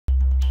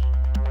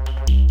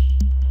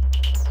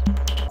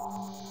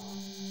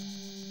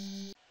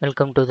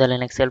Welcome to the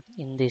Linux Help.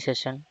 In this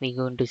session, we're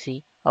going to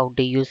see how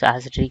to use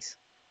Asterisk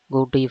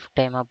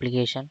GotoIfTime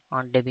application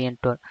on Debian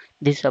 12.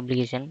 This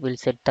application will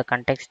set the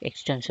context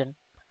extension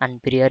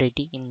and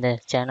priority in the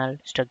channel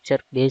structure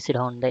based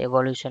on the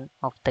evolution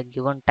of the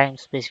given time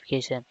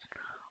specification.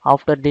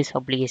 After this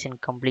application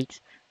completes,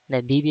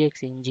 the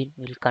BBX engine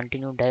will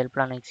continue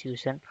dialplan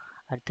execution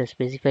at the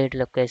specified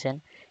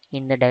location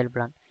in the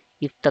dialplan.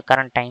 If the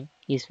current time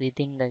is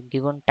within the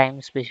given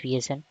time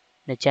specification,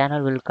 the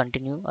channel will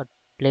continue at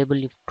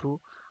label if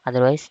true,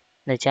 otherwise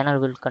the channel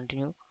will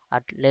continue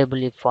at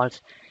label if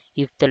false.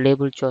 If the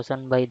label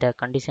chosen by the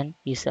condition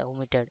is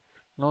omitted,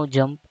 no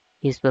jump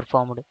is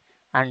performed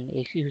and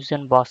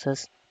execution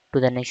passes to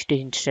the next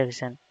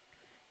instruction.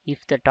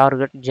 If the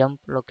target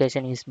jump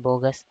location is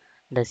bogus,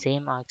 the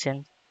same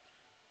action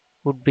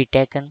would be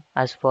taken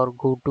as for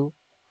Goto.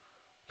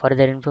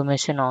 Further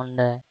information on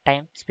the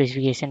time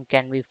specification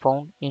can be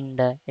found in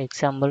the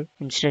example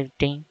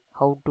instructing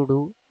how to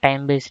do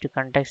time-based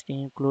context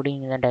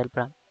including in the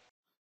diagram.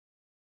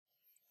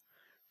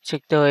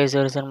 Check the OS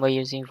version by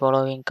using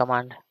following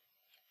command.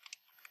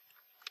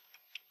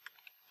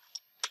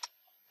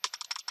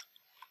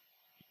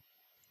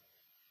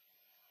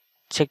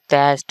 Check the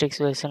asterisk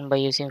version by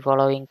using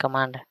following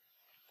command.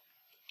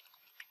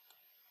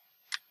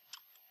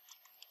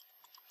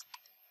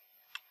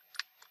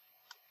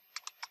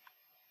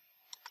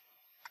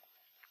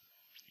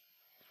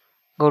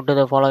 Go to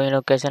the following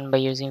location by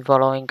using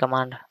following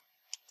command.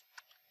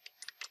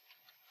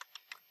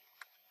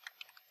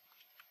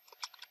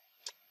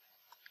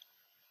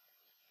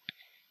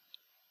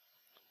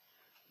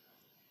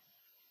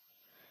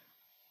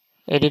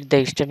 Edit the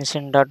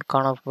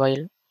extension.conf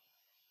file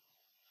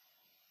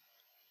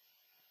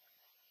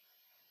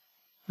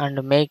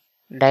and make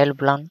dial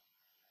plan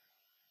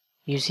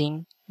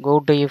using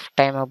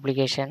GotoIfTime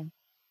application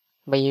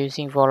by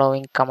using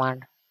following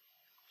command.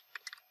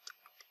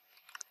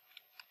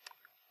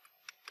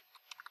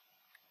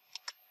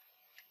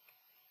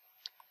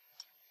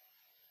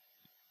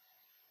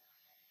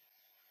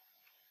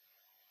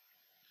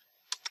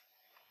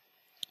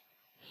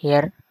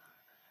 Here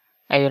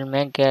I will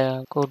make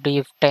a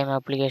GotoIfTime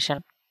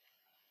application.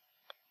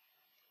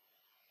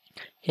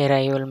 Here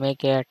I will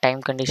make a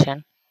time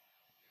condition.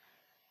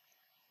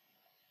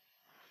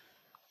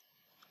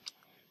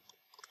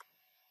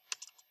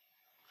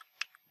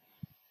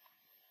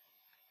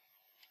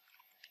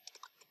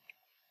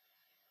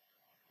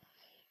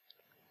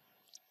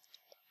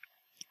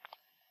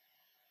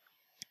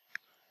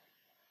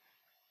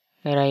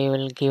 Here I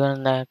will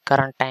given the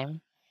current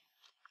time.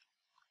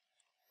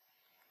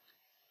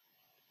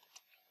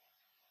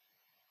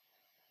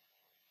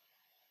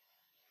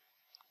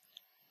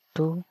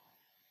 Two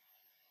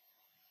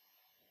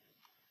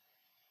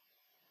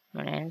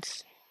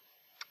minutes.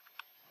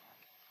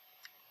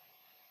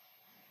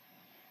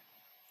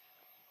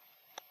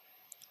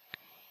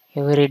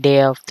 Every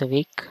day of the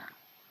week.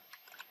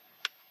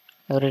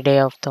 Every day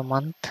of the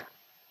month.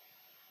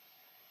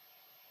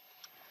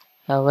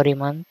 Every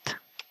month.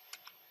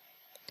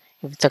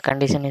 If the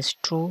condition is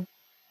true,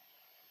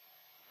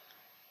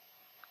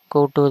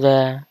 go to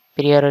the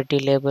priority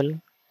label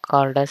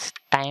called as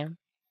time.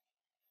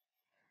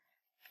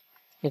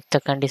 If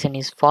the condition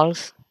is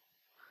false,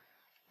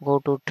 go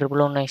to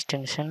triple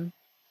extension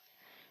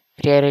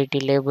priority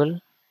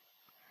label.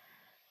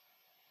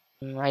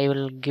 I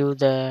will give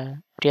the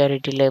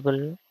priority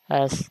label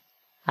as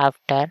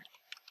after.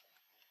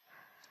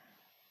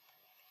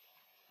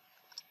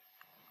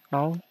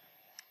 Now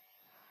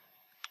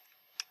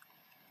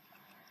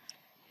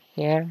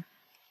here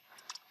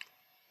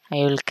I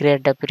will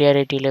create a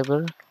priority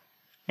label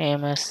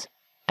name as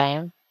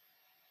time.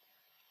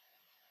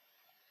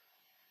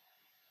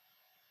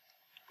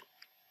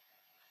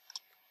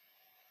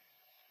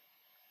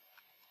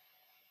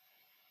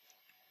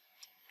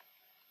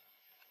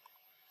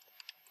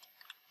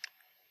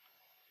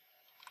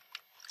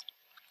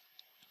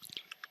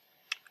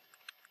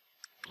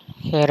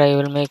 Here I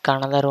will make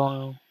another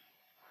one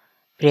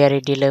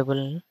priority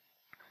label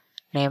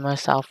name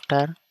as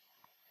after.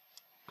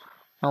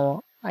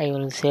 Now I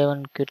will save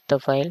and quit the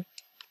file.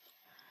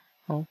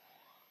 Now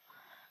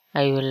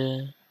I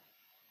will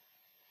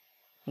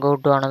go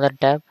to another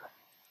tab,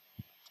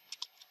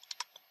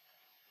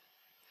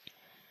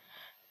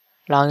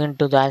 log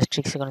into the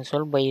Asterisk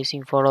console by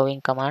using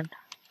following command.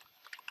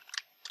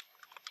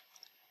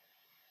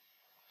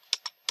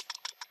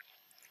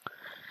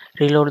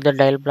 Reload the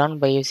dial plan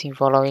by using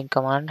following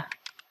command.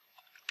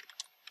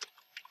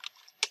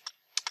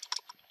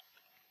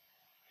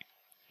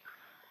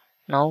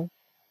 Now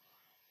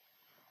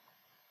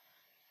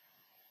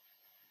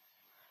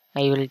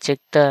I will check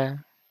the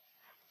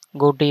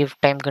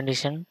GotoIfTime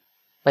condition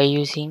by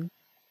using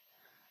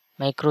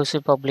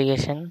microswip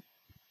application.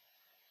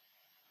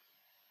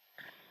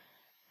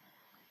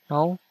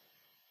 Now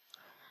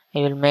I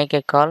will make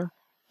a call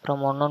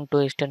from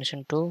 112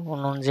 extension to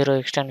 110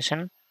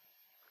 extension.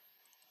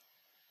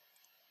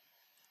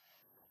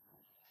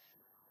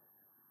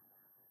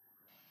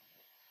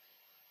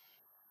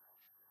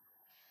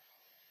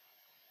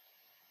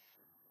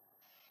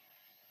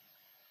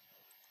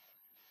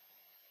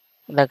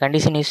 the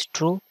condition is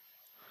true,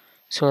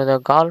 so the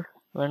call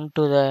went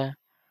to the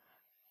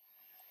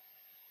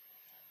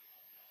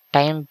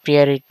time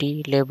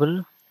priority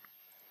label.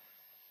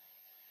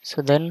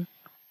 So then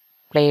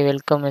play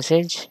welcome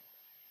message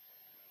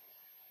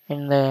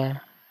in the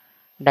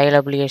dial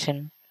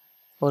application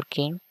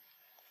working.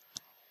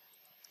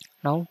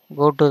 Now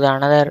go to the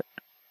another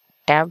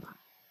tab.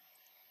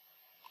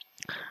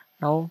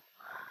 Now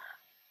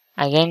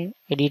again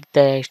edit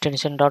the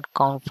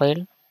extension.conf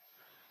file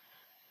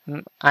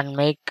and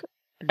make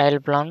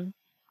dialplan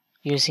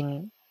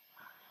using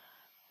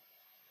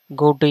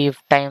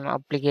GotoIfTime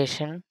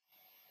application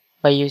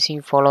by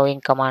using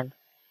following command.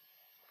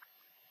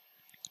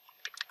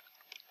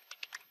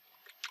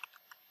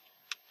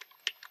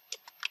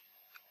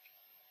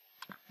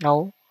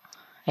 Now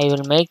I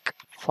will make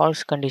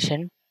false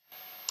condition.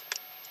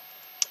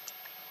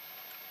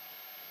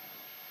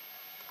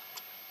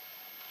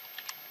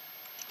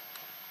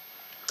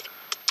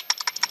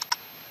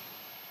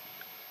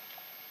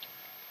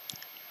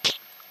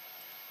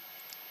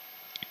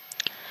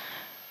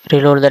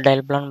 Reload the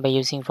dialplan by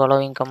using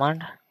following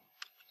command.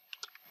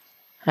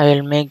 I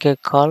will make a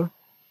call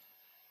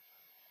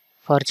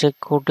for check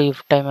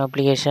GotoIfTime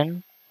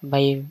application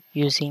by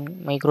using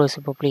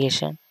Microsoft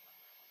application.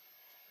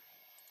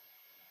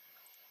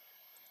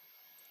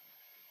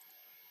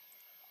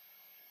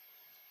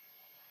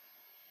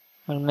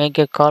 I will make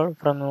a call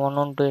from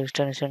 112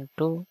 extension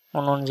to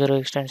 110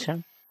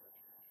 extension.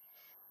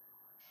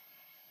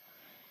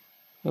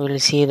 You will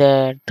see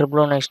the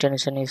 111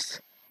 extension is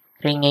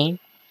ringing.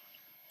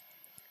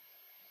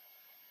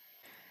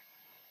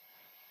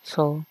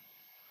 So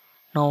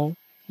now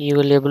you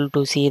will able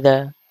to see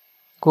the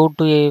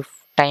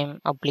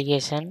GotoIfTime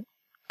application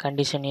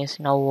condition is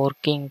now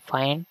working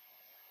fine.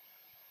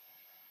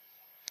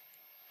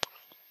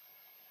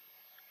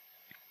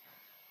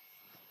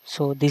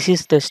 So this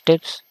is the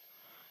steps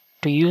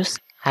to use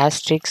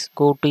Asterisk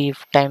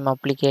GotoIfTime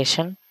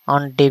application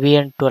on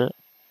Debian 12.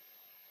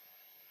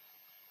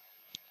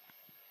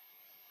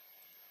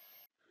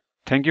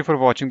 Thank you for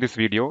watching this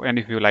video, and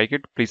if you like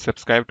it, please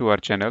subscribe to our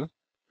channel.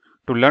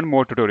 To learn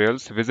more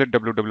tutorials, visit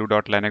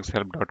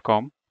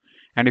www.linuxhelp.com,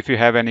 and if you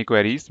have any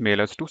queries, mail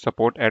us to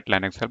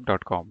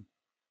support@linuxhelp.com.